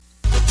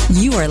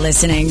You are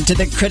listening to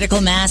the Critical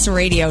Mass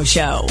Radio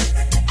Show,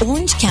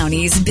 Orange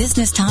County's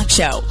business talk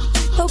show,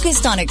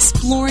 focused on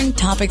exploring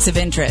topics of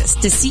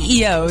interest to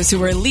CEOs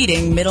who are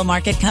leading middle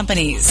market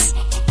companies.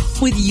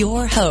 With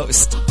your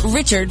host,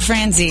 Richard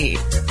Franzi.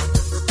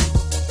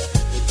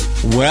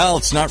 Well,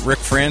 it's not Rick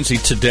Franzi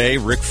today.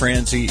 Rick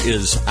Franzi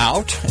is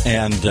out,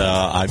 and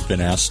I've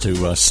been asked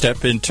to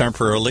step in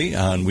temporarily,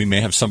 and we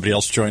may have somebody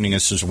else joining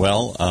us as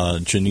well.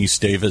 Janice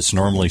Davis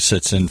normally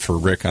sits in for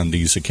Rick on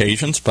these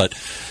occasions, but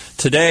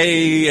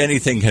today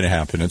anything can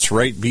happen. It's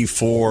right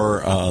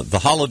before the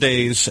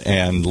holidays,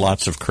 and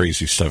lots of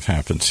crazy stuff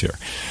happens here.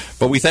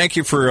 But we thank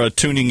you for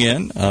tuning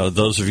in.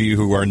 Those of you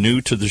who are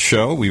new to the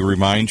show, we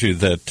remind you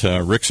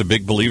that Rick's a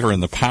big believer in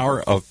the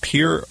power of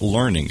peer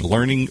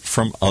learning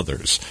from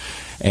others.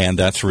 And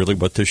that's really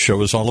what this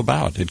show is all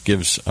about. It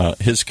gives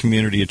his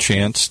community a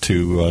chance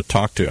to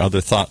talk to other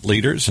thought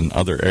leaders in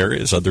other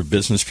areas, other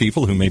business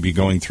people who may be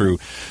going through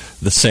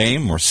the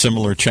same or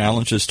similar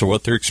challenges to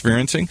what they're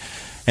experiencing.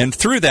 And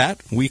through that,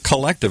 we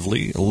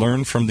collectively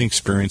learn from the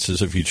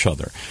experiences of each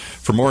other.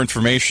 For more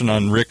information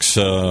on Rick's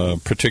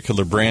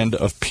particular brand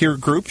of peer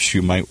groups,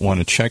 you might want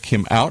to check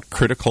him out,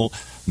 Critical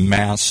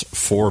Mass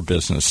for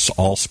Business,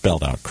 all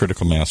spelled out,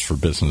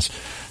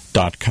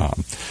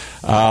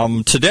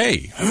 criticalmassforbusiness.com.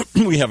 Today,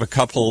 we have a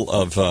couple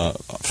of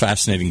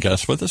fascinating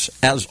guests with us,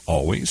 as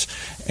always.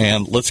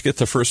 And let's get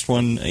the first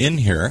one in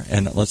here,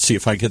 and let's see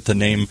if I get the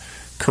name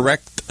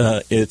correct.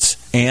 It's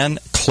Anne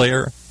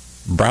Claire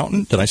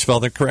Broughton. Did I spell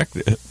that correct?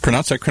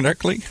 Pronounce that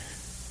correctly?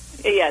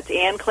 Yeah, it's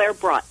Anne Claire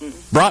Broughton.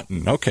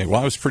 Broughton. Okay,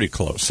 well, I was pretty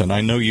close. And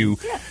I know you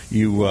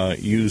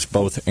use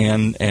both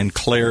Anne and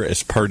Claire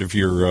as part of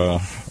your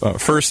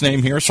first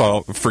name here,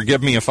 so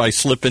forgive me if I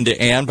slip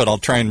into Anne, but I'll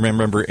try and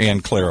remember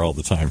Anne Claire all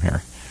the time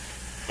here.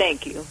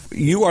 Thank you.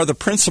 You are the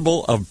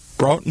principal of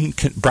Broughton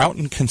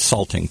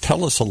Consulting.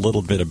 Tell us a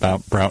little bit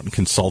about Broughton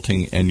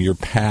Consulting and your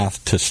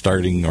path to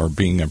starting or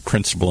being a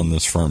principal in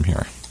this firm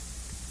here.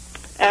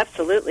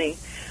 Absolutely.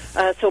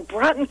 So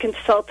Broughton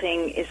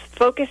Consulting is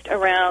focused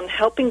around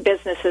helping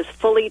businesses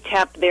fully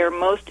tap their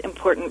most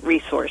important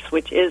resource,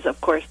 which is,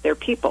 of course, their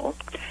people.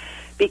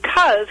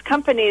 Because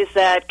companies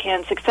that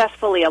can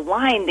successfully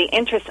align the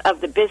interests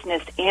of the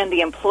business and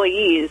the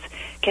employees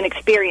can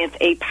experience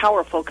a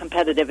powerful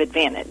competitive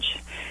advantage.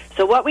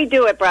 So what we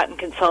do at Broughton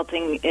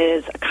Consulting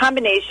is a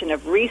combination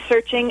of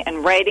researching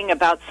and writing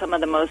about some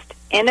of the most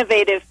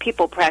innovative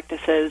people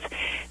practices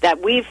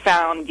that we've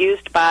found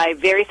used by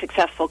very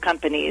successful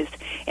companies,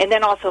 and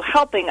then also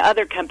helping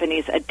other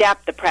companies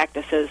adapt the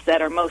practices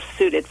that are most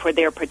suited for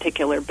their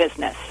particular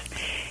business.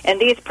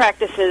 And these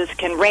practices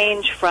can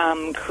range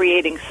from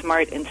creating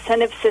smart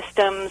incentive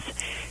systems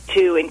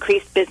to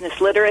increased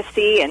business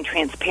literacy and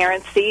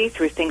transparency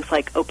through things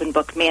like open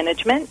book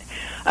management,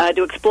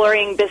 to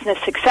exploring business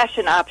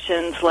succession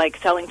options like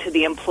selling to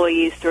the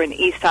employees through an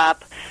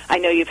ESOP. I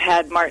know you've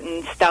had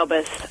Martin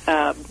Staubus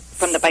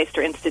from the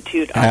Beister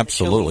Institute on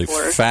Absolutely. the show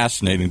before.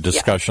 Fascinating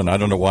discussion. Yeah. I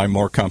don't know why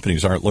more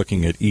companies aren't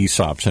looking at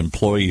ESOPs,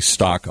 employee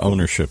stock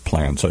ownership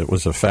plans. It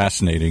was a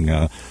fascinating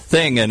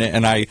thing,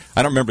 and I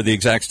don't remember the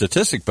exact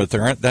statistic, but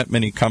there aren't that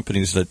many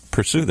companies that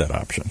pursue that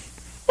option.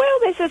 Well,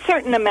 there's a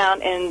certain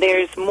amount, and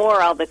there's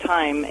more all the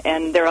time,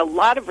 and there are a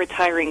lot of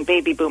retiring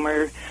baby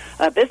boomer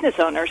business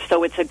owners,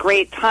 so it's a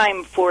great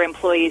time for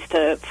employees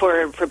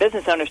for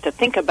business owners to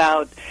think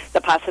about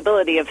the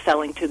possibility of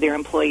selling to their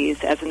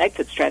employees as an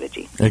exit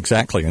strategy.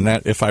 Exactly, and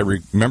that, if I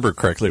remember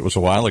correctly, it was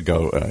a while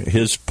ago,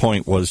 his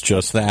point was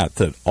just that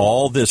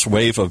all this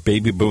wave of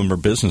baby boomer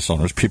business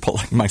owners, people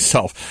like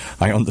myself,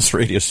 I own this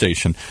radio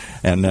station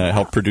and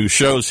help produce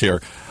shows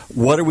here.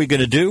 What are we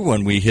going to do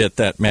when we hit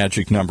that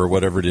magic number,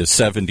 whatever it is,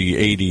 70,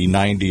 80,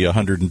 90,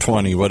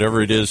 120,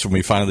 whatever it is, when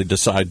we finally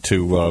decide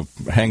to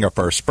hang up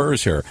our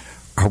spurs here?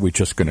 Are we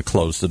just going to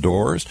close the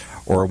doors,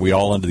 or are we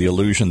all under the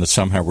illusion that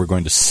somehow we're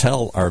going to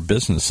sell our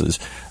businesses?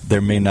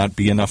 There may not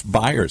be enough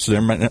buyers.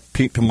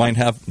 People might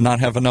not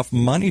have enough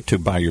money to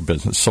buy your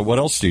business. So what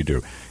else do you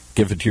do?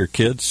 Give it to your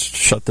kids?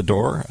 Shut the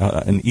door?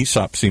 An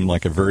ESOP seemed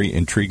like a very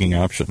intriguing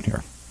option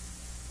here.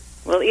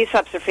 Well,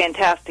 ESOPs are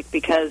fantastic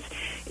because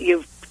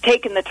you've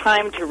taken the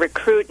time to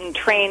recruit and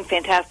train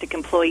fantastic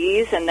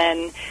employees and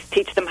then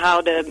teach them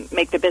how to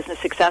make the business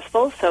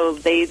successful so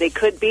they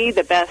could be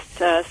the best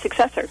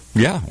successor.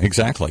 Yeah,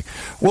 exactly.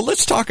 Well,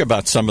 let's talk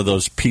about some of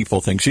those people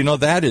things. You know,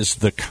 that is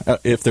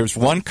if there's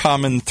one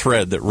common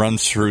thread that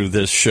runs through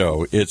this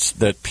show, it's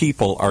that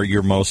people are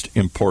your most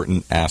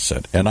important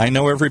asset. And I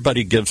know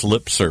everybody gives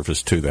lip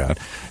service to that,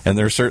 and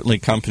there are certainly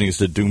companies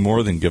that do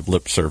more than give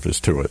lip service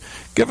to it.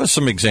 Give us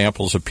some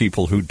examples of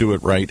people who do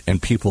it right and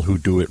people who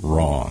do it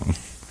wrong.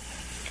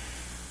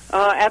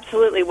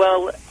 Absolutely.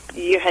 Well,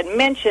 you had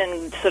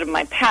mentioned sort of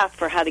my path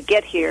for how to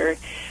get here.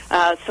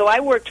 So I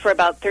worked for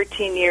about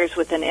 13 years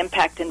with an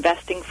impact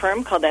investing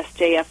firm called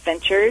SJF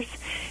Ventures,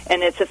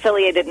 and its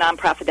affiliated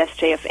nonprofit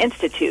SJF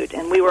Institute.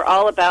 And we were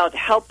all about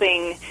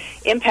helping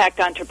impact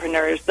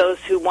entrepreneurs, those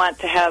who want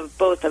to have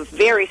both a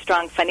very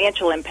strong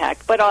financial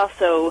impact, but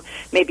also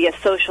maybe a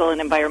social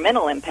and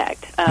environmental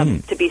impact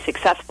to be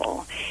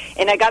successful.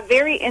 And I got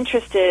very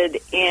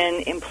interested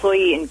in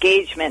employee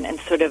engagement and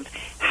sort of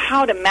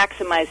how to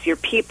maximize your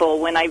people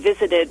when I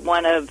visited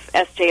one of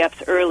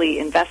SJF's early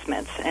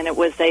investments. And it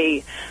was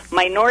a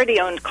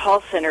minority-owned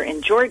call center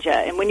in Georgia.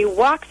 And when you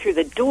walk through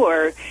the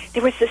door,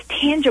 there was this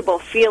tangible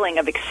feeling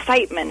of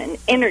excitement and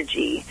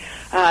energy.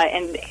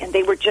 And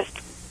they were just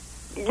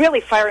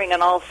really firing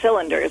on all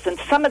cylinders. And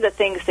some of the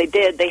things they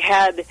did, they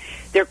had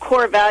their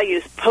core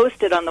values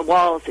posted on the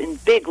walls in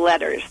big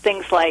letters.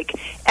 Things like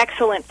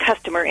excellent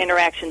customer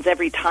interactions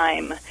every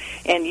time,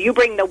 and you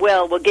bring the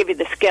will, we'll give you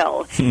the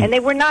skill. And they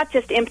were not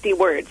just empty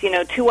words. You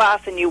know, too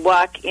often you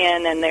walk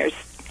in and there's,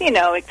 you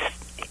know,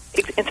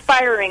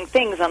 inspiring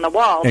things on the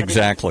wall.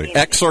 Exactly.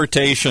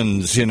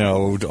 Exhortations, you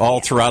know, all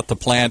throughout the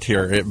plant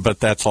here, but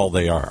that's all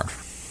they are.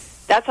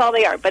 That's all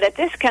they are. But at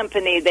this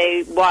company,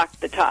 they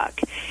walked the talk,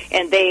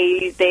 and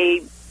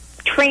they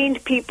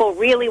trained people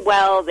really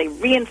well. They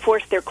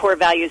reinforced their core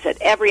values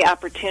at every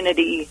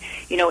opportunity.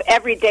 You know,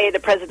 every day the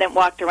president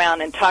walked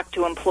around and talked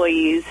to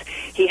employees.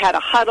 He had a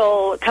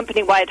huddle, a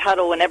company-wide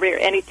huddle whenever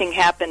anything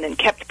happened, and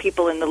kept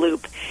people in the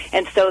loop.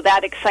 And so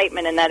that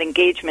excitement and that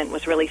engagement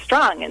was really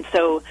strong. And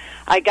so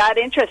I got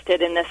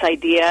interested in this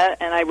idea,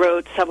 and I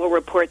wrote several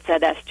reports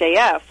at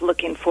SJF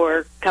looking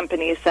for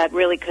companies that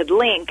really could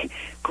link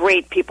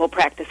great people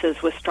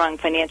practices with strong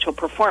financial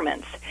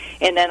performance.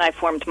 And then I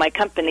formed my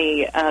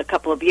company a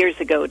couple of years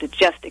ago to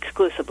just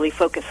exclusively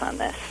focus on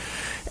this.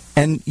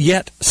 And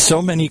yet,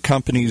 so many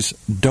companies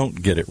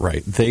don't get it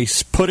right. They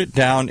put it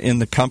down in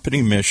the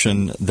company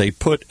mission, they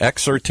put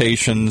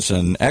exhortations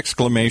and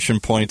exclamation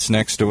points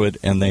next to it,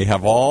 and they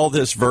have all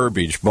this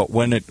verbiage, but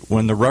when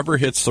the rubber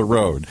hits the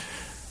road,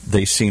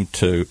 they seem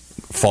to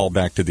fall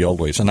back to the old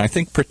ways. And I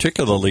think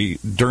particularly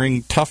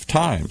during tough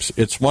times,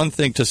 it's one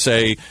thing to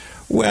say,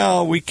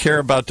 well, we care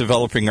about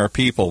developing our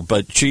people,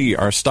 but gee,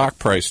 our stock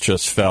price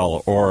just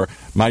fell, or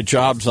my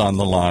job's on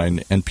the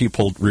line, and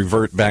people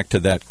revert back to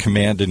that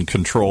command and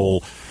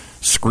control,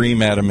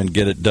 scream at them and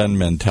get it done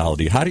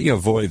mentality. How do you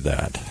avoid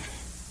that?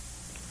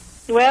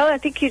 Well, I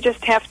think you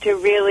just have to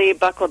really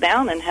buckle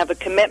down and have a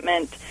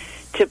commitment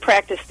to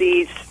practice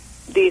these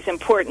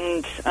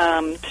important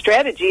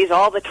strategies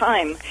all the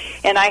time.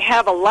 And I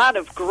have a lot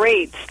of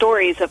great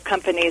stories of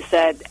companies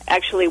that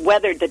actually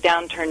weathered the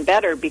downturn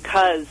better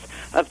because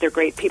of their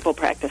great people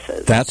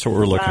practices. That's what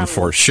we're looking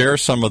for. Share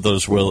some of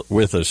those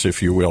with us,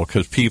 if you will,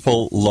 because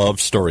people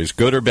love stories,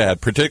 good or bad,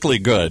 particularly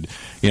good.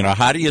 You know,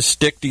 how do you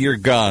stick to your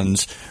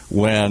guns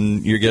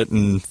when you're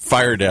getting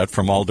fired at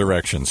from all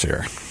directions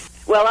here?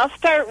 Well, I'll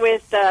start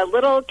with a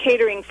little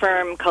catering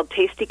firm called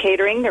Tasty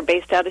Catering. They're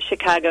based out of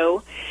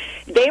Chicago.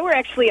 They were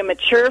actually a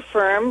mature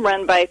firm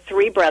run by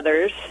three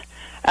brothers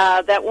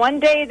that one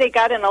day they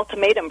got an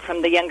ultimatum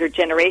from the younger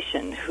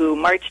generation who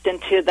marched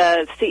into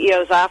the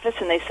CEO's office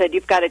and they said,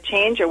 "You've got to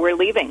change or we're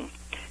leaving."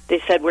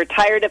 They said, "We're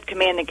tired of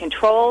command and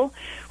control.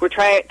 We're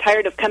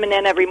tired of coming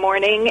in every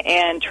morning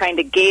and trying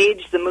to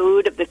gauge the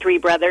mood of the three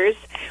brothers.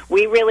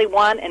 We really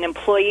want an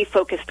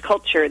employee-focused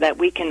culture that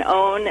we can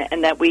own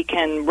and that we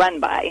can run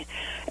by."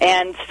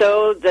 And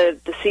so the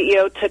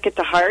CEO took it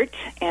to heart,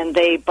 and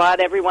they bought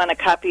everyone a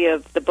copy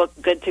of the book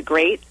Good to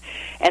Great.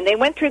 And they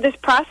went through this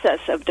process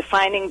of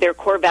defining their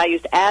core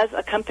values as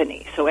a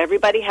company. So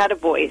everybody had a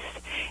voice.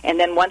 And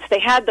then once they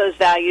had those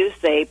values,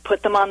 they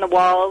put them on the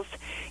walls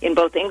in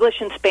both English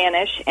and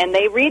Spanish, and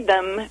they read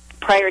them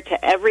prior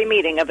to every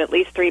meeting of at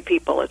least three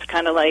people. It's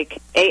kind of like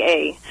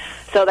AA,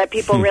 so that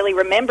people really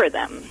remember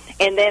them.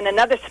 And then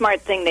another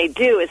smart thing they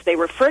do is they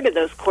refer to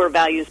those core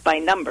values by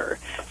number.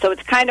 So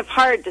it's kind of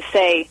hard to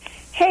say,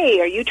 "Hey,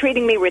 are you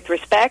treating me with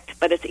respect?"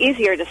 But it's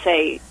easier to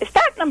say, "Is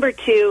that number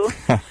 2?"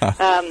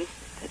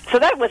 So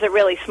that was a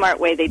really smart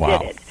way they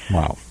did it.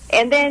 Wow.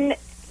 And then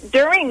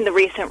during the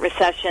recent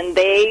recession,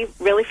 they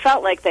really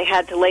felt like they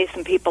had to lay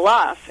some people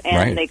off.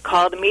 And they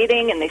called a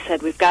meeting and they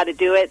said, "We've got to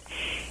do it."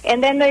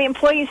 And then the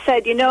employees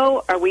said, "You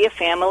know, are we a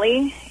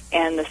family?"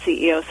 And the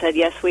CEO said,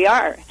 "Yes, we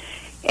are."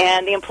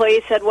 And the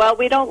employees said, "Well,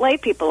 we don't lay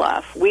people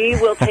off. We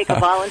will take a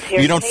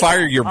voluntary." You don't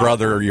fire your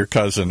brother or your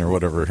cousin or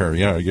whatever here.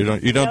 Yeah,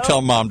 you don't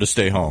tell mom to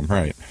stay home,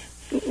 right?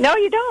 No,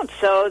 you don't.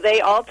 So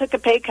they all took a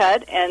pay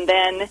cut, and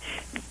then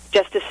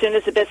just as soon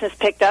as the business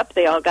picked up,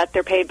 they all got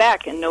their pay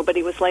back, and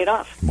nobody was laid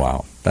off.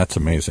 Wow, that's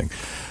amazing.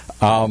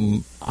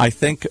 I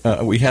think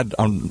we had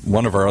on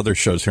one of our other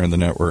shows here in the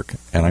network,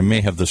 and I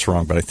may have this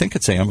wrong, but I think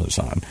it's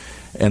Amazon,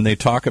 and they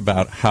talk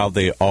about how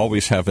they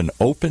always have an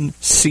open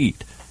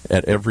seat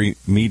at every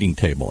meeting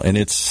table, and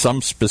it's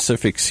some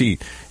specific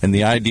seat, and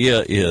the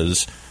idea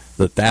is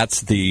that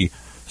that's the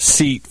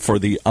seat for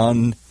the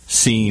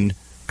unseen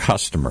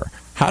customer.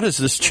 How does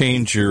this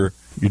change your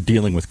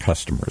dealing with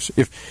customers?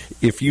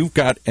 If you've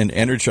got an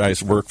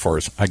energized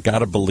workforce, I got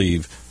to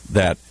believe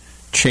that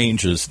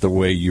changes the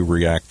way you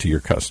react to your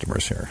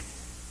customers here.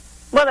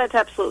 Well, that's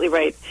absolutely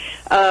right.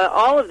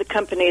 All of the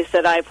companies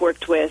that I've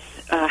worked with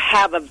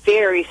have a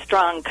very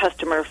strong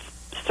customer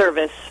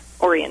service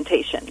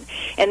orientation.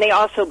 And they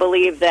also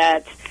believe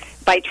that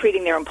by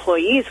treating their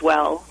employees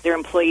well, their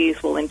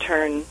employees will in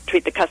turn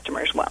treat the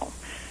customers well.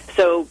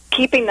 So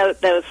keeping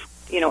those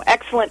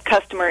excellent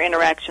customer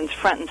interactions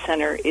front and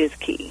center is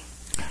key.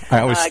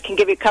 I can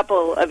give you a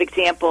couple of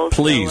examples.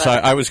 Please.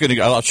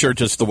 I'll share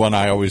just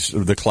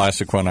the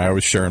classic one I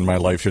always share in my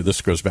life here.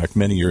 This goes back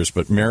many years,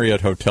 but Marriott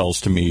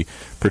Hotels, to me,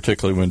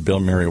 particularly when Bill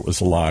Marriott was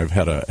alive,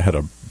 had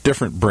a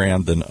different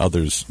brand than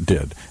others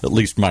did, at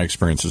least my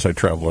experience as I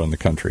traveled around the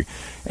country.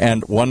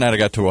 And one night I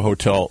got to a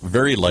hotel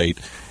very late,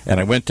 and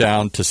I went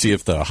down to see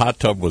if the hot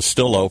tub was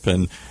still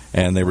open,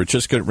 and they were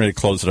just getting ready to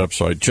close it up,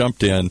 so I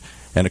jumped in,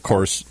 and, of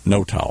course,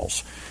 no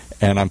towels.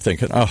 And I'm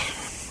thinking,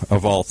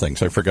 of all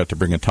things, I forgot to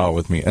bring a towel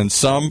with me. And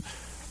some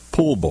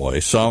pool boy,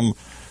 some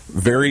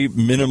very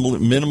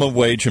minimum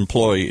wage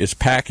employee is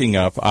packing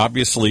up,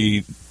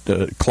 obviously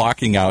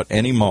clocking out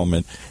any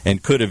moment,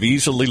 and could have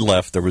easily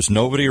left. There was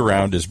nobody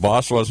around. His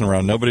boss wasn't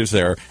around. Nobody was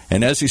there.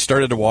 And as he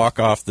started to walk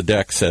off the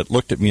deck,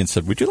 looked at me and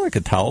said, "Would you like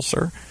a towel,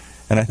 sir?"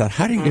 And I thought,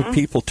 how do you get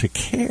people to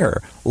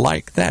care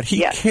like that?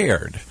 He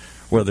cared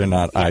whether or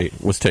not I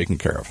was taken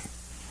care of.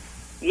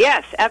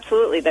 Yes,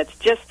 absolutely. That's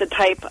just the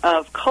type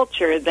of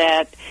culture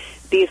that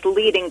these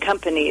leading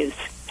companies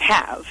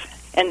have,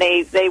 and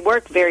they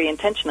work very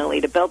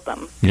intentionally to build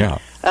them. Yeah.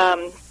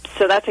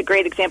 So that's a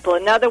great example.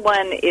 Another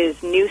one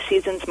is New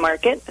Seasons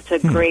Market. It's a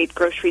great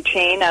grocery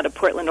chain out of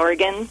Portland,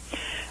 Oregon.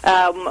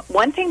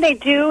 One thing they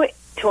do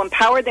to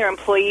empower their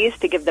employees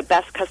to give the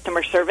best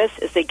customer service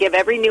is they give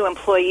every new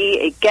employee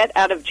a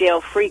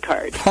get-out-of-jail-free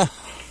card.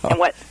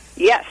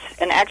 Yes,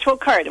 an actual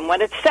card. And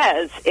what it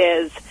says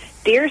is,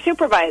 "Dear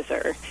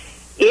supervisor,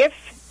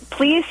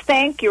 please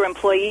thank your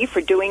employee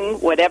for doing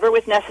whatever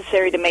was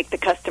necessary to make the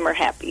customer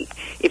happy.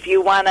 If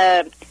you want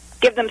to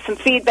give them some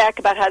feedback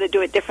about how to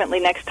do it differently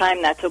next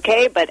time, that's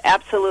okay, but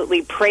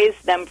absolutely praise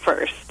them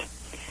first."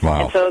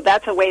 Wow. And so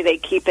that's a way they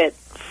keep it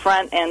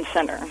front and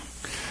center.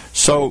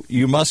 So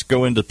you must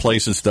go into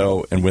places,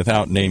 though, and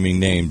without naming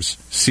names,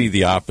 see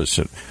the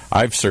opposite.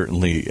 I've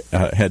certainly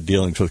had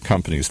dealings with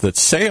companies that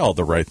say all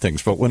the right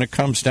things, but when it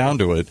comes down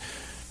to it,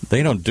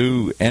 they don't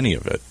do any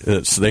of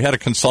it. So they had a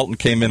consultant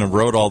came in and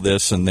wrote all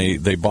this, and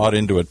they bought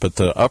into it, but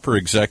the upper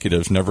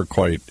executives never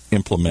quite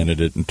implemented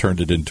it and turned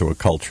it into a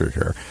culture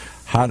here.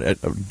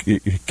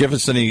 Give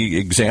us any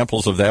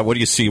examples of that. What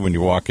do you see when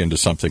you walk into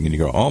something and you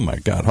go, "Oh, my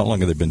God, how long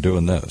have they been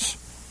doing this?"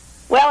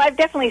 Well, I've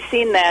definitely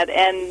seen that,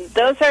 and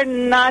those are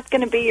not going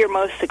to be your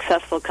most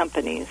successful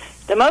companies.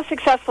 The most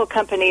successful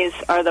companies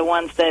are the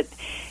ones that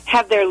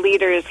have their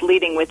leaders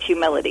leading with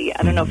humility.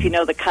 I don't know if you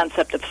know the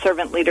concept of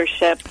servant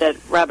leadership that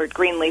Robert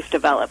Greenleaf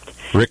developed.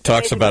 Rick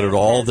talks about it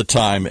all the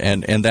time,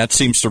 and that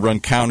seems to run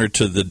counter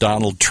to the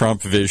Donald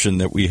Trump vision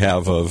that we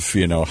have of,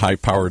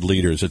 high-powered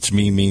leaders. It's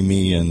me,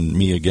 and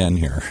me again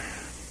here.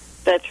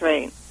 That's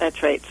right.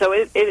 So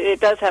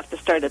it does have to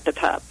start at the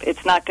top.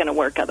 It's not going to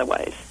work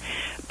otherwise.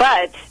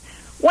 But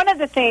one of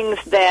the things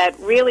that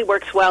really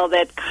works well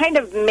that kind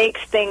of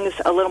makes things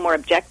a little more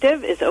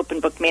objective is open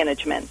book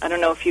management. I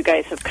don't know if you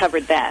guys have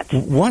covered that.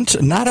 Once,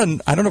 I don't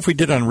know if we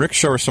did on Rick's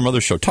show or some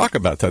other show. Talk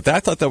about that. I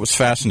thought that was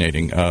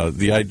fascinating,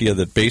 the idea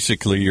that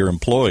basically your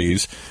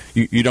employees,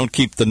 you don't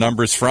keep the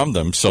numbers from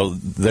them, so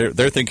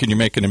they're thinking you're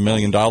making $1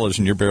 million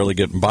and you're barely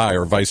getting by,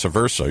 or vice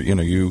versa.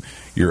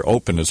 You're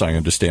open, as I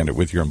understand it,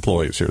 with your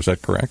employees here. Is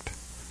that correct?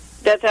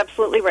 That's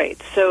absolutely right.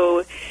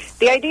 So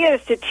the idea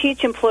is to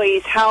teach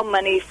employees how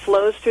money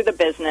flows through the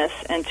business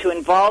and to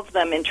involve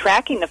them in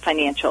tracking the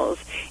financials,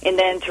 and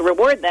then to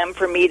reward them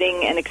for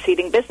meeting and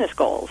exceeding business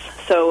goals.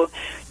 So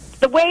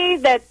the way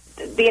that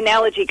the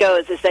analogy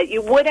goes is that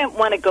you wouldn't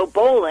want to go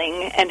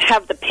bowling and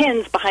have the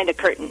pins behind a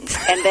curtain.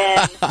 And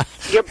then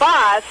your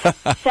boss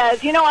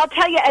says, I'll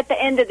tell you at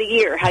the end of the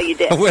year how you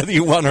did. Whether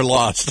you won or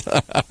lost.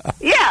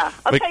 Yeah,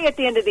 I'll tell you at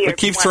the end of the year. But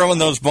keep throwing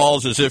those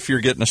balls as if you're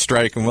getting a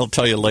strike, and we'll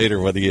tell you later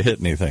whether you hit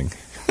anything.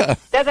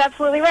 That's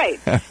absolutely right.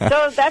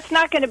 So that's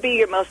not going to be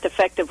your most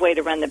effective way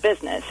to run the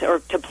business or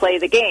to play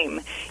the game.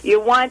 You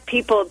want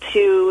people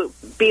to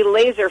be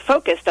laser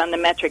focused on the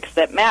metrics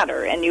that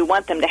matter, and you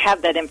want them to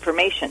have that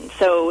information.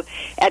 So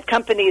at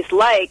companies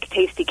like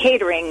Tasty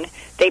Catering,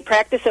 they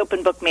practice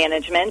open book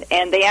management,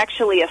 and they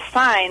actually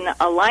assign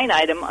a line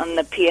item on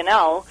the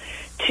P&L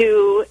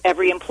to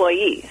every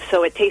employee.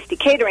 So at Tasty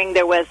Catering,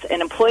 there was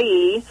an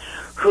employee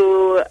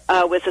who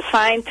was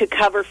assigned to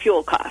cover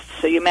fuel costs.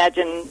 So you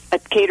imagine a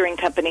catering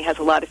company has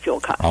a lot of fuel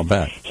costs. I'll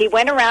bet. He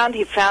went around,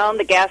 he found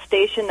the gas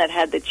station that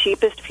had the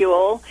cheapest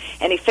fuel,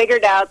 and he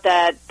figured out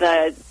that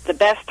the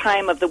best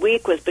time of the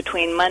week was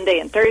between Monday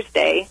and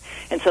Thursday,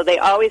 and so they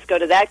always go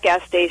to that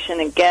gas station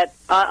and get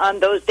on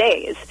those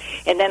days.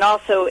 And then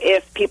also,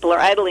 if people are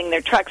idling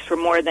their trucks for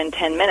more than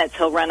 10 minutes,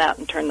 he'll run out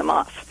and turn them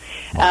off.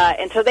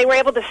 And so they were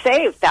able to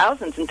save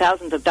thousands and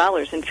thousands of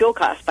dollars in fuel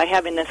costs by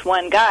having this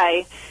one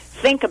guy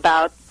think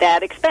about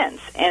that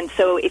expense. And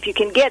so if you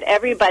can get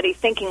everybody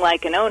thinking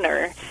like an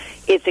owner,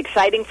 It's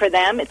exciting for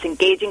them, it's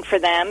engaging for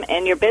them,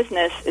 and your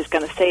business is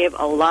going to save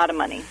a lot of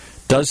money.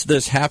 Does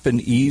this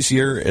happen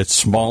easier at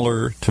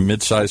smaller to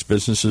mid-sized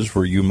businesses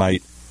where you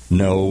might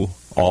know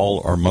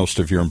all or most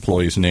of your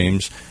employees'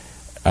 names?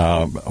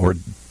 Or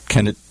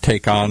can it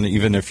take on,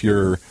 even if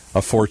you're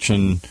a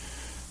Fortune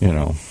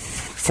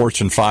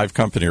 5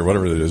 company or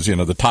whatever it is,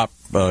 the top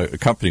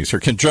companies?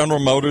 Or can General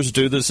Motors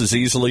do this as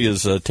easily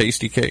as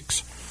Tasty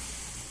Cakes?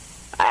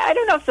 I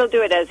don't know if they'll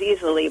do it as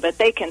easily, but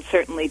they can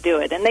certainly do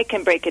it, and they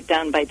can break it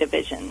down by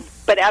division.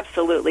 But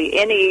absolutely,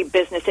 any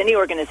business, any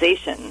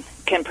organization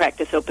can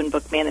practice open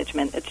book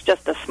management. It's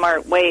just a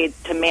smart way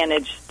to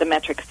manage the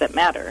metrics that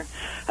matter.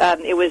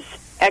 It was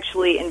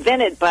actually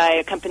invented by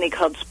a company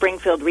called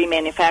Springfield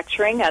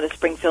Remanufacturing out of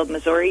Springfield,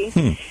 Missouri,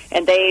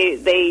 and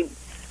they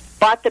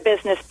bought the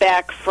business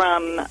back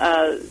from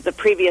the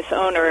previous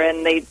owner,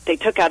 and they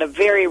took out a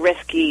very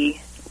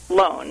risky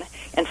loan.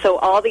 And so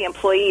all the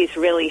employees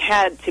really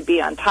had to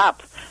be on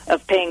top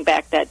of paying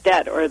back that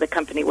debt, or the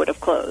company would have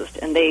closed.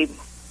 And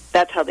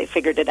that's how they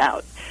figured it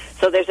out.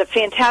 So there's a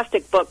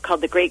fantastic book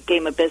called The Great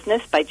Game of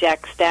Business by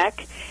Jack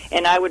Stack,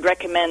 and I would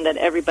recommend that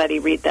everybody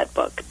read that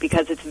book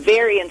because it's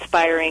very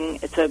inspiring.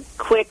 It's a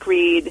quick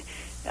read,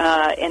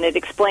 and it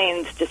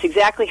explains just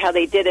exactly how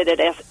they did it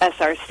at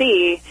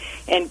SRC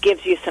and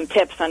gives you some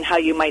tips on how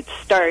you might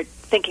start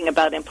thinking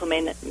about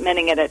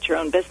implementing it at your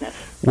own business.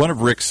 One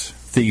of Rick's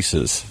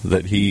thesis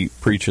that he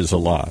preaches a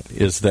lot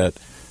is that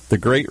the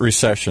Great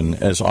Recession,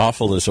 as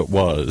awful as it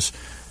was,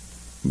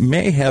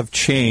 may have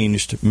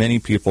changed many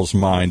people's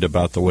mind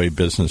about the way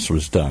business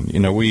was done.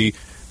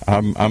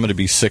 I'm going to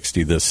be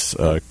 60 this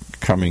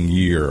coming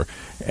year,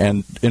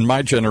 and in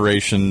my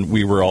generation,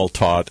 we were all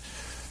taught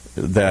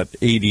that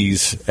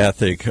 80s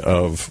ethic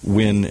of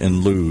win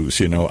and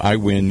lose. I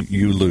win,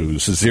 you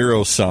lose.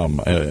 Zero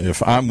sum.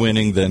 If I'm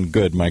winning, then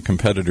good. My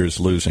competitor's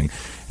losing.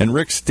 And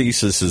Rick's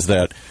thesis is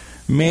that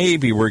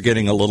maybe we're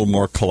getting a little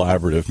more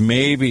collaborative.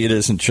 Maybe it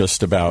isn't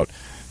just about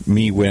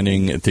me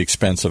winning at the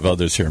expense of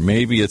others here.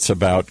 Maybe it's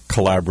about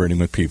collaborating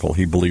with people.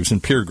 He believes in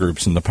peer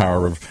groups and the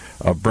power of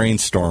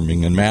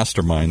brainstorming and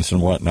masterminds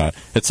and whatnot.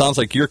 It sounds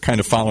like you're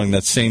kind of following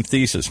that same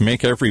thesis.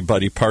 Make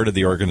everybody part of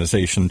the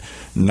organization,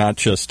 not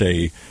just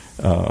a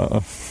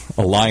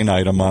line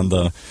item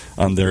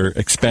on their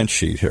expense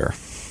sheet here.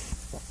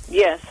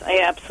 Yes,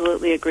 I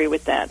absolutely agree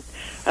with that.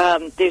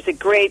 There's a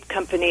great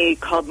company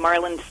called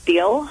Marlin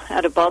Steel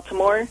out of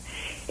Baltimore,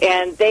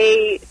 and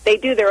they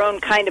do their own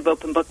kind of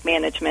open book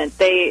management.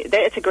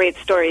 It's a great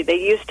story. They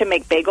used to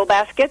make bagel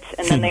baskets,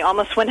 and then they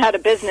almost went out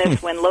of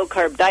business when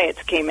low-carb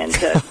diets came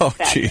into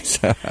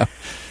fashion.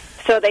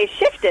 So they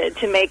shifted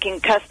to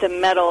making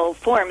custom metal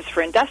forms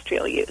for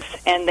industrial use,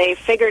 and they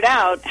figured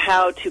out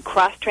how to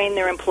cross-train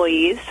their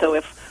employees. So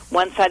if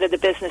one side of the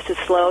business is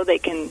slow, they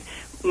can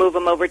move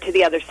them over to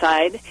the other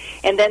side.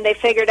 And then they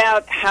figured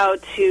out how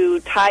to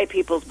tie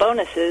people's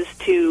bonuses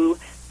to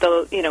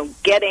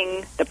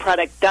getting the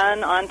product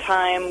done on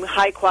time,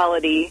 high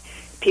quality.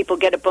 People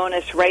get a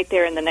bonus right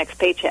there in the next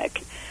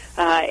paycheck.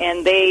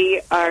 And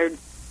they are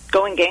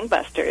going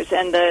gangbusters.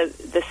 And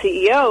the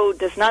CEO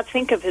does not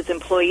think of his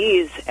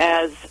employees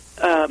as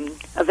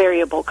a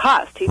variable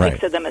cost. He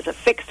thinks of them as a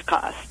fixed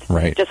cost,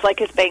 just like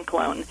his bank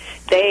loan.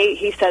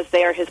 He says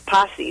they are his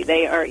posse.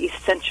 They are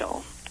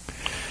essential.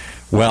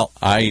 Well,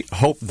 I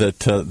hope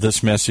that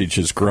this message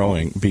is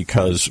growing,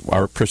 because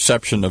our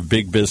perception of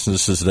big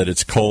business is that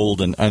it's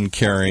cold and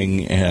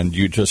uncaring and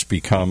you just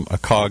become a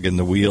cog in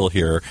the wheel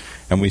here.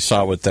 And we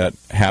saw what that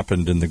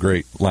happened in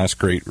the last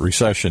Great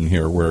Recession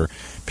here, where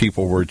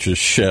people were just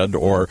shed,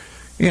 or,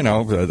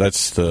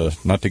 that's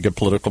not to get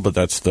political, but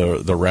that's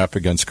the rap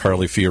against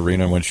Carly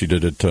Fiorina when she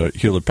did it to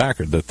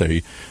Hewlett-Packard, that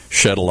they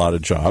shed a lot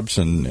of jobs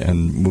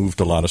and moved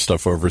a lot of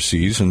stuff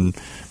overseas and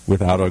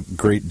without a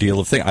great deal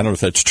of thing. I don't know if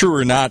that's true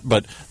or not,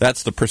 but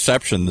that's the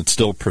perception that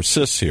still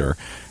persists here.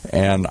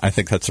 And I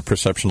think that's a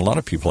perception a lot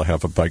of people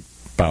have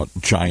about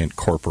giant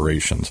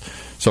corporations.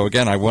 So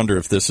again, I wonder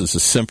if this is a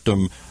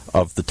symptom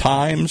of the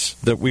times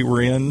that we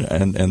were in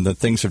and that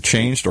things have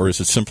changed, or is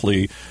it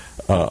simply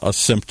a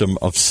symptom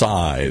of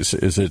size?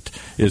 Is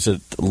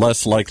it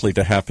less likely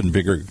to happen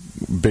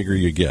bigger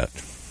you get?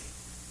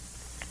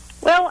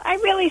 Well, I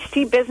really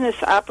see business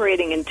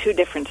operating in two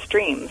different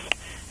streams.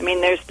 I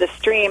mean, there's the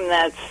stream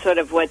that's sort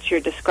of what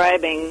you're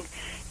describing.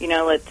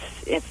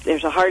 If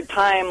there's a hard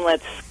time,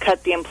 let's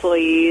cut the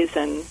employees.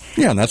 And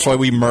that's why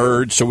we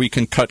merge, so we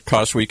can cut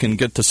costs. We can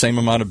get the same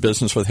amount of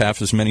business with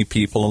half as many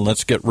people, and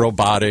let's get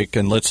robotic,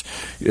 and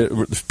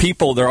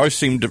people, they always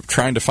seem to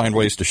trying to find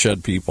ways to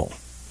shed people.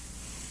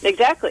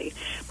 Exactly.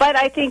 But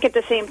I think at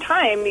the same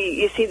time,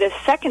 you see this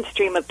second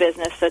stream of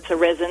business that's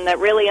arisen that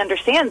really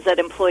understands that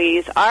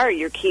employees are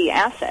your key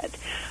asset.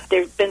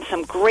 There's been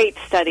some great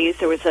studies.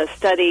 There was a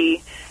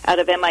study out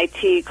of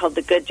MIT called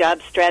The Good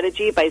Job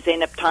Strategy by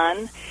Zeynep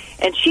Ton,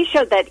 and she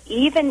showed that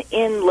even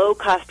in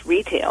low-cost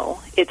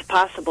retail, it's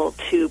possible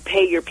to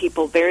pay your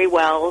people very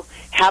well,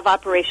 have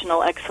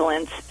operational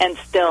excellence, and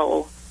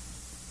still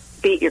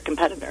beat your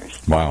competitors.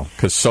 Wow,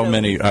 because so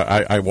many,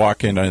 I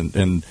walk in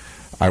and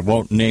I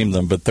won't name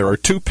them, but there are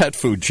 2 pet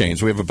food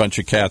chains. We have a bunch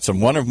of cats,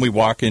 and one of them we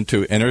walk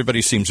into, and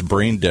everybody seems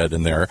brain dead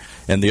in there,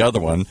 and the other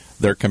one,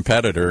 their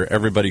competitor,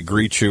 everybody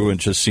greets you and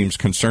just seems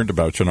concerned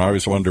about you, and I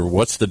always wonder,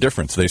 what's the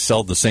difference? They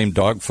sell the same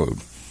dog food.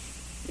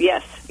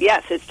 Yes,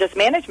 it's just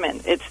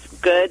management. It's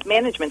good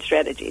management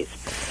strategies.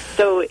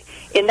 So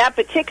in that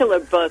particular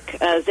book,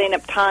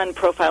 Zeynep Ton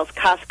profiles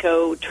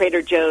Costco,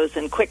 Trader Joe's,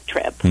 and Quick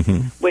Trip,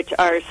 which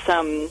are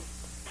some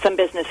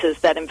businesses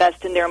that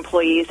invest in their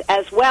employees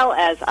as well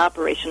as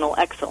operational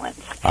excellence.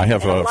 I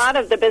have a lot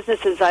of the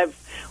businesses I've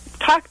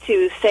talked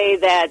to say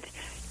that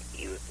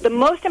the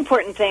most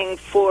important thing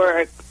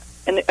for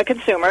a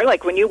consumer,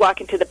 like when you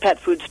walk into the pet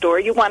food store,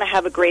 you want to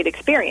have a great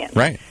experience.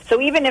 Right. So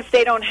even if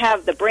they don't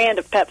have the brand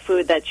of pet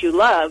food that you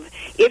love,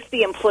 if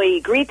the employee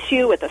greets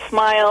you with a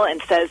smile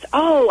and says,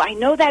 "Oh, I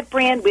know that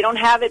brand, we don't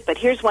have it, but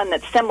here's one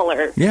that's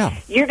similar,"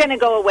 you're going to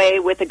go away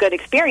with a good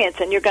experience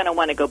and you're going to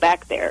want to go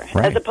back there.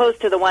 Right. As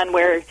opposed to the one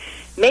where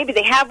maybe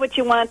they have what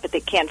you want, but they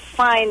can't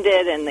find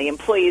it and the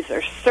employees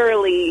are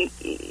surly.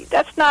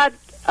 That's not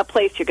a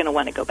place you're going to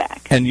want to go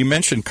back. And you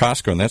mentioned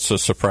Costco, and that's a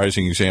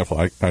surprising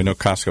example. I know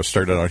Costco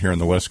started out here on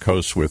the West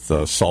Coast with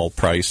Sol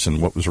Price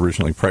and what was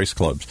originally Price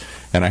Clubs.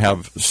 And I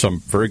have some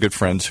very good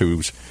friends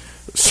who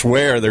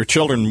swear their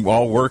children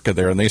all work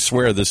there, and they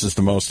swear this is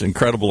the most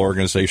incredible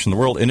organization in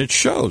the world. And it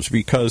shows,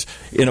 because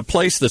in a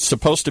place that's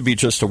supposed to be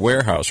just a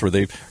warehouse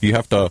where you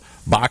have to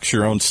box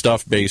your own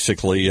stuff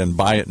basically and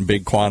buy it in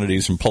big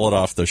quantities and pull it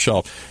off the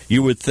shelf,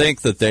 you would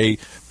think that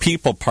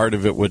people part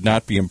of it would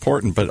not be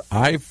important. But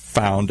I've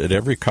found at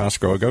every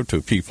Costco I go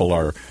to, people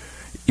are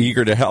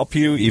eager to help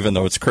you, even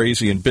though it's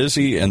crazy and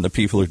busy, and the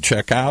people who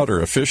check out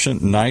are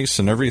efficient and nice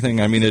and everything.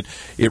 I mean,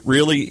 it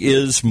really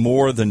is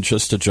more than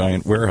just a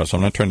giant warehouse.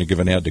 I'm not trying to give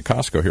an ad to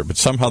Costco here, but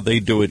somehow they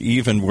do it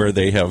even where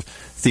they have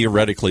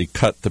theoretically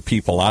cut the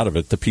people out of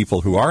it. The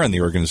people who are in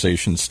the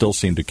organization still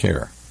seem to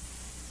care.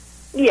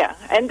 Yeah,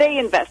 and they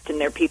invest in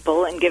their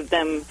people and give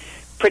them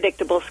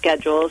predictable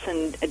schedules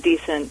and a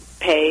decent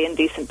pay and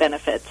decent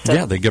benefits. So.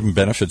 Yeah, they give them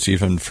benefits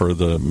even for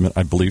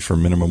I believe for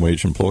minimum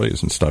wage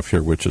employees and stuff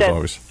here, which is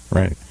always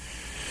right.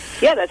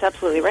 Yeah, that's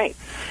absolutely right.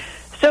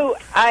 So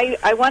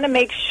I want to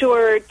make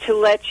sure to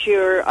let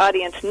your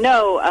audience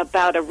know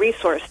about a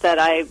resource that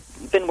I've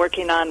been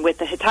working on with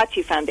the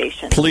Hitachi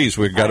Foundation. Please,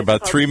 we've got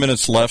about 3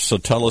 minutes left, so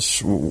tell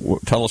us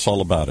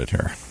all about it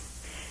here.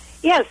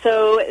 Yeah,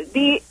 so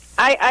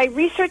I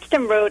researched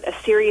and wrote a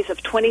series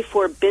of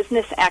 24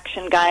 business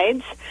action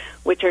guides,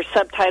 which are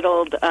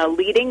subtitled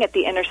Leading at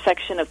the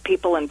Intersection of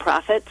People and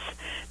Profits.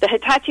 The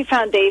Hitachi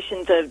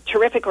Foundation's a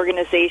terrific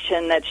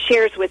organization that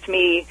shares with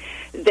me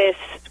this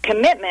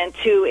commitment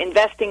to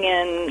investing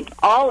in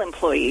all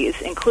employees,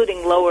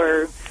 including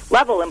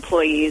lower-level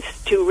employees,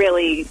 to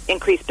really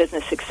increase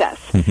business success.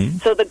 Mm-hmm.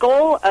 So the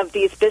goal of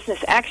these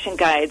business action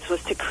guides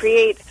was to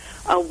create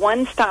a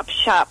one-stop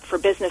shop for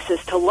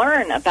businesses to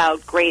learn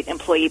about great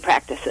employee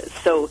practices.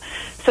 So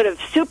sort of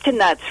soup to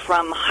nuts,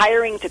 from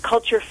hiring to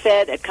culture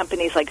fit at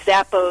companies like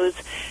Zappos,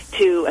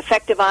 to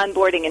effective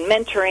onboarding and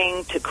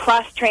mentoring, to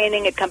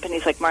cross-training at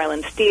companies like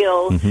Marlin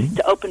Steel, mm-hmm.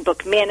 to open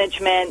book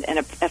management and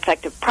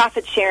effective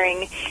profit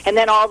sharing, and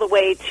then all the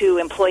way to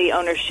employee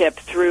ownership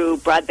through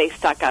broad-based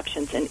stock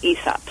options and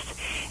ESOPs.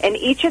 And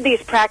each of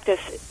these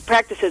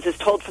practices is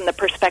told from the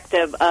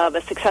perspective of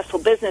a successful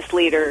business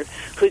leader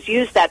who's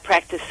used that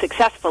practice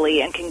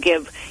successfully and can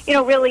give,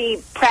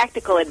 really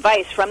practical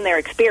advice from their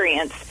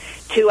experience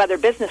to other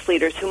business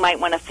leaders who might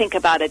want to think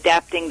about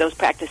adapting those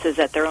practices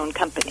at their own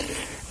companies.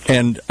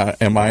 And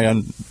am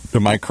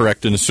I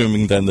correct in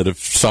assuming then that if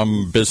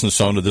some business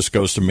owner, this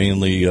goes to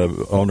mainly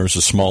owners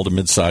of small to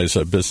mid-size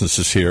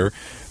businesses here,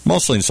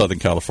 mostly in Southern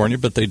California,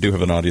 but they do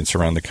have an audience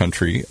around the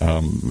country,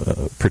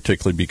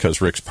 particularly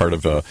because Rick's part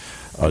of a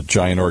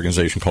giant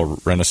organization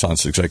called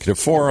Renaissance Executive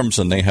Forums,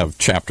 and they have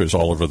chapters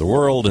all over the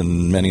world,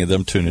 and many of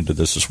them tune into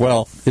this as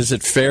well. Is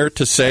it fair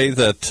to say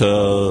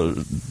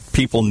that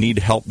people need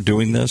help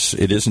doing this?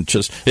 It isn't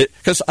just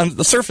because on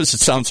the surface it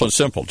sounds so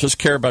simple. Just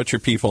care about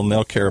your people and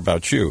they'll care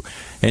about you.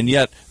 And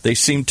yet they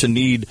seem to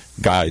need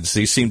guides.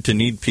 They seem to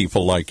need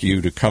people like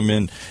you to come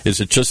in.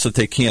 Is it just that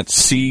they can't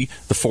see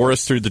the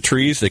forest through the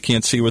trees? They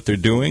can't see what they're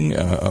doing?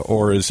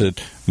 Or is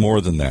it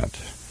more than that?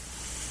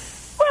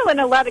 Well, in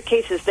a lot of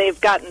cases, they've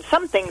gotten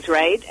some things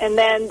right, and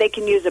then they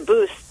can use a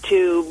boost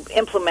to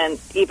implement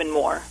even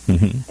more.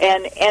 Mm-hmm.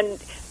 And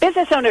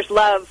business owners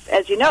love,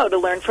 as you know, to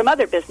learn from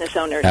other business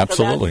owners.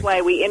 Absolutely. So that's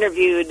why we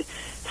interviewed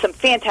some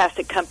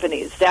fantastic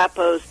companies,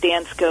 Zappos,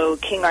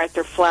 Dansko, King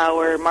Arthur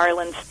Flour,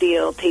 Marlin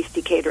Steel,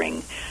 Tasty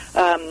Catering,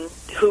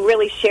 who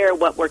really share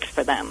what works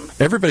for them.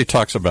 Everybody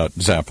talks about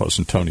Zappos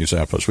and Tony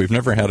Zappos. We've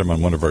never had him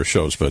on one of our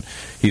shows, but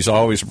he's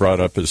always brought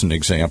up as an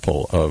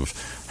example of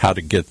how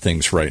to get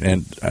things right.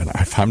 And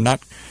if I'm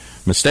not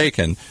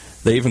mistaken,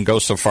 they even go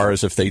so far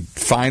as if they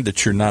find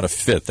that you're not a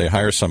fit, they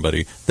hire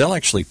somebody, they'll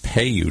actually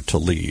pay you to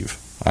leave.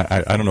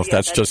 I don't know if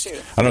that's just true.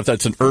 I don't know if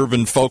that's an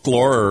urban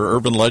folklore or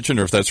urban legend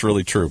or if that's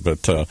really true,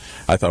 but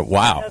I thought,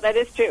 wow. No, that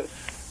is true.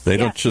 They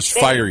don't just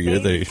fire you.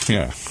 They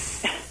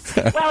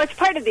Well, it's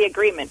part of the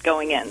agreement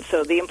going in,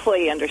 so the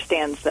employee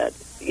understands that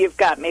you've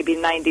got maybe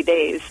 90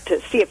 days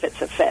to see if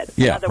it's a fit.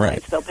 Yeah, Otherwise,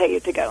 right. they'll pay you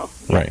to go.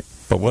 Right.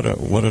 But what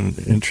an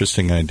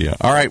interesting idea.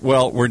 All right,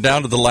 well, we're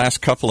down to the last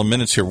couple of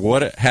minutes here.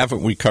 What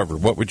haven't we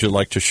covered? What would you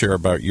like to share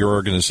about your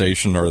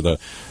organization or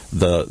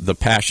the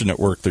passionate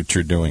work that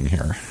you're doing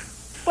here?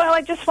 Well,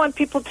 I just want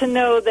people to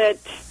know that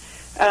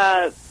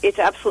it's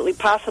absolutely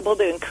possible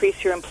to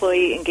increase your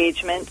employee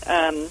engagement.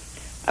 I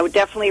would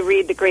definitely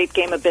read The Great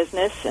Game of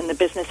Business and the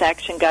Business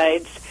Action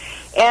Guides.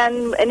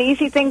 And an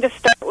easy thing to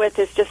start with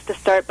is just to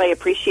start by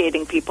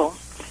appreciating people.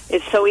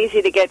 It's so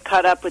easy to get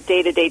caught up with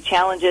day-to-day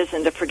challenges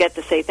and to forget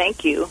to say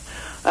thank you.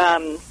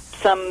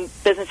 Some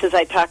businesses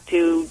I talk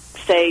to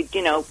say,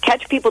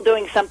 catch people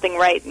doing something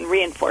right and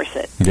reinforce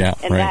it. Yeah,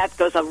 and that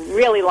goes a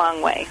really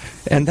long way.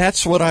 And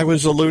that's what I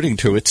was alluding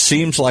to. It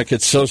seems like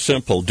it's so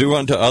simple. Do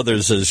unto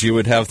others as you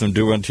would have them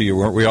do unto you.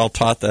 Weren't we all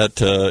taught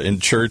that in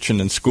church and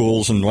in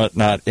schools and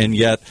whatnot? And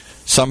yet,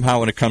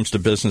 somehow when it comes to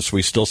business,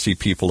 we still see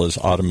people as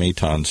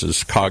automatons,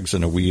 as cogs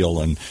in a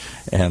wheel, and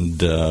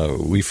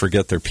we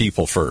forget they're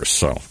people first.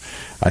 So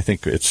I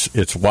think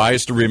it's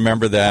wise to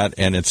remember that,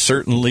 and it's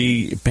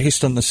certainly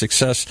based on the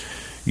success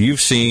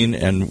you've seen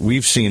and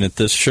we've seen at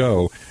this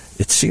show.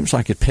 It seems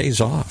like it pays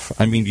off.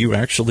 I mean, you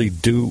actually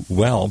do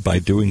well by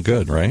doing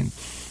good, right?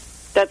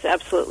 That's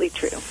absolutely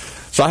true.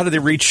 So how do they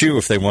reach you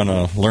if they want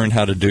to learn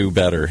how to do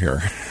better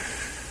here?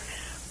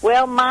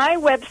 Well, my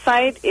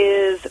website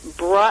is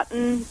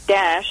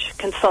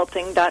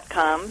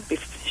broughton-consulting.com. Be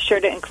sure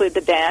to include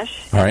the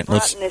dash. All right,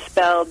 Broughton is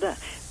spelled Broughton.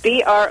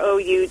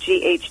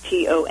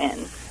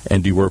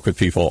 And do you work with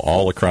people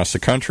all across the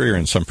country or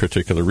in some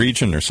particular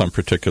region or some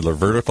particular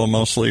vertical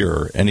mostly,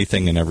 or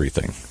anything and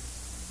everything?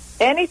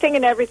 Anything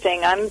and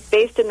everything. I'm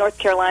based in North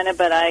Carolina,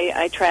 but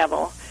I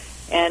travel.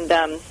 And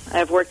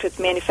I've worked with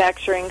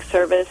manufacturing,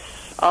 service,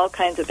 all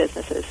kinds of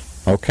businesses.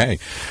 Okay.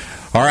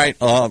 All right.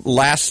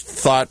 Last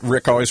thought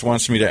Rick always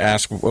wants me to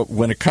ask,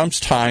 when it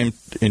comes time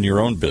in your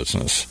own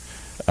business,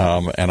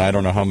 and I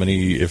don't know how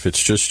many, if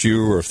it's just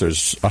you or if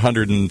there's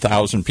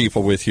 100,000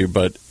 people with you,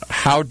 but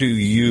how do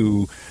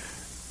you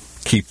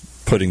keep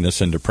putting this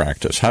into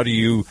practice? How do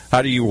you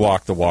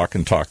walk the walk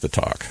and talk the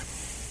talk?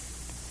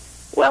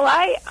 Well,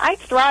 I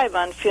thrive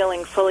on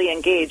feeling fully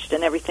engaged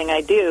in everything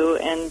I do,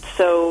 and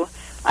so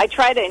I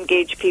try to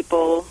engage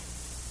people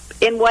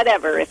in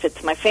whatever. If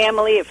it's my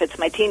family, if it's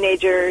my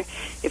teenager,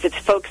 if it's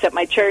folks at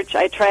my church,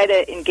 I try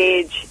to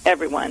engage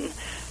everyone,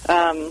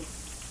 and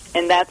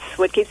that's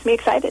what keeps me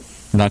excited.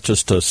 Not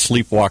just to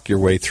sleepwalk your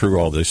way through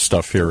all this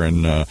stuff here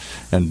and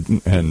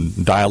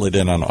dial it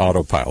in on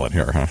autopilot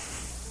here, huh?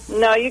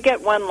 No, you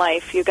get one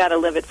life. You got to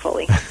live it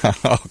fully.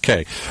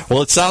 Okay.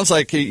 Well, it sounds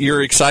like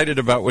you're excited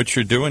about what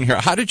you're doing here.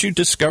 How did you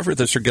discover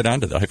this or get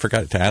onto that? I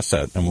forgot to ask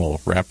that, and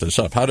we'll wrap this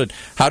up. How did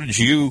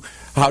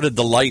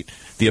the light,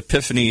 the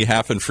epiphany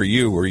happen for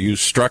you? Were you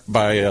struck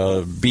by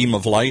a beam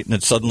of light and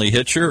it suddenly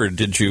hit you, or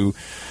did you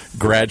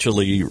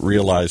gradually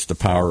realize the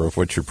power of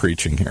what you're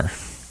preaching here?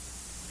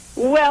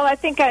 Well, I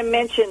think I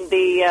mentioned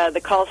the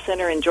call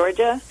center in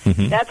Georgia.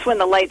 Mm-hmm. That's when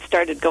the light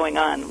started going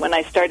on, when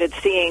I started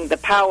seeing the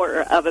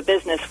power of a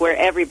business where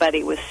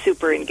everybody was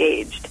super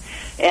engaged.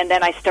 And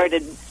then I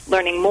started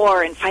learning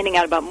more and finding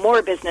out about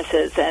more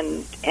businesses,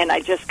 and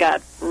I just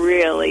got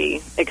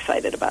really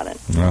excited about it.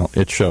 Well,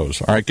 it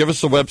shows. All right, give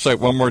us the website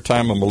one more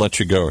time, and we'll let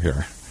you go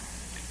here.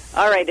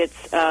 All right,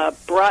 it's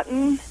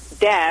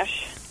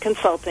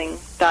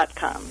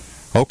Broughton-consulting.com.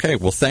 Okay,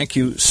 well, thank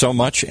you so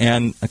much,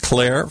 Ann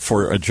Claire,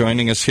 for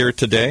joining us here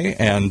today,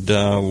 and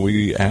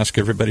we ask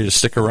everybody to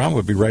stick around.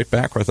 We'll be right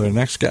back with our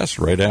next guest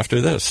right after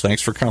this.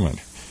 Thanks for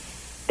coming.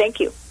 Thank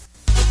you.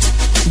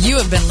 You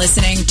have been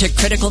listening to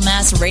Critical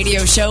Mass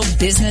Radio Show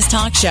Business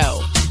Talk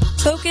Show,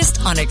 focused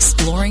on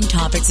exploring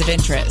topics of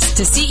interest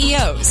to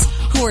CEOs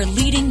who are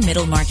leading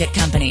middle market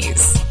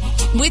companies.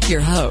 With your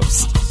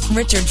host,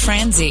 Richard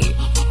Franzi.